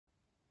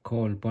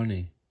Call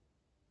Bonnie.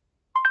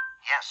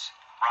 Yes,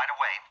 right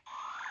away.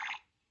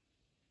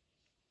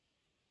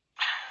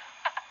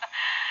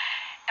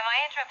 Am I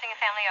interrupting a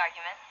family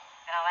argument?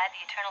 And I'll add the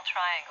eternal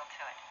triangle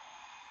to it.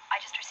 I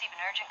just received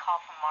an urgent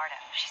call from Marta.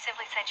 She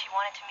simply said she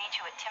wanted to meet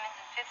you at Timmins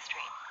and 5th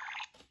Street.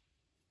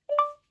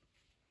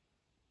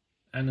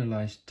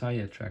 Analyze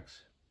tire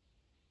tracks.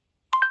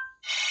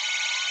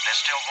 They're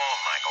still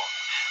warm, Michael.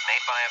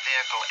 Made by a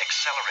vehicle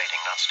accelerating,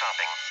 not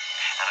stopping.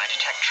 And I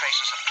detect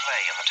traces of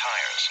clay in the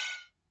tires.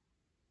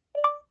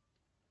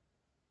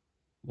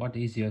 What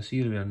is your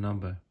serial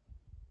number?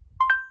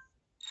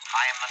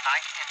 I am the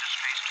Knight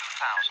Industries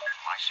 2000.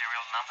 My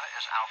serial number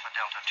is Alpha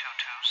Delta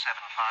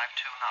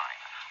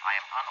 227529. I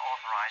am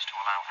unauthorized to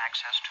allow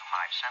access to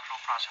my central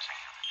processing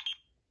unit.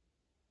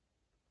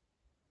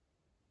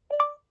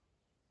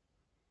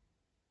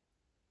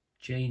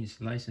 Change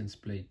license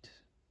plate.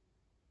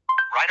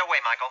 Right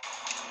away, Michael.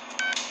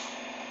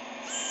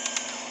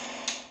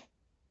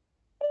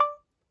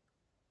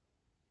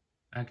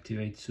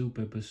 Activate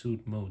Super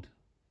Pursuit mode.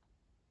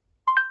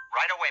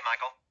 Right away,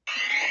 Michael.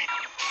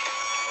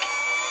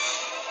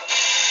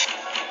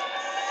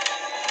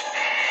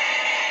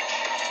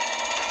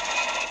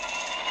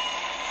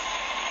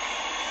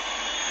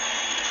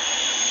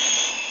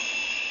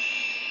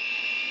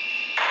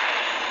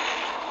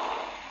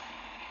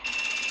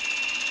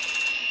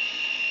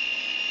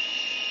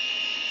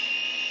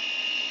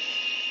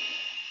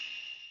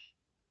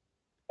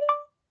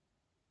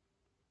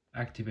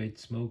 Activate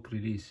smoke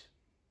release.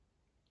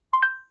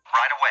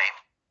 Right away.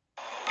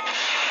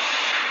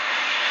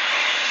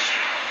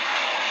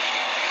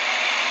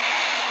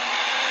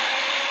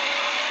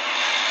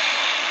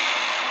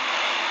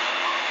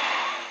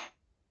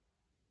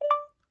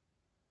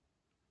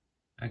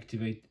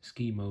 Activate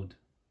ski mode.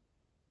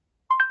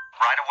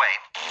 Right away.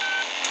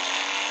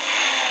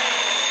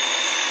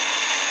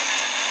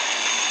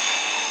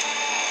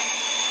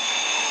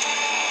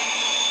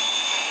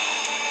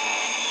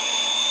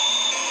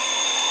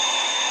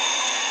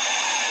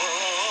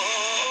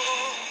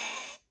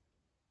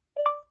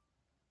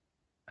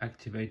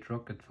 Activate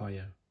rocket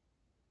fire.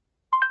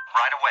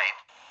 Right away.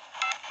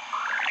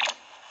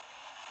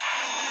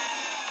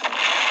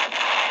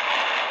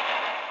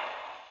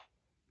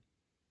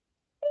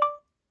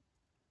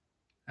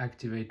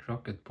 Activate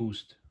rocket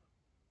boost.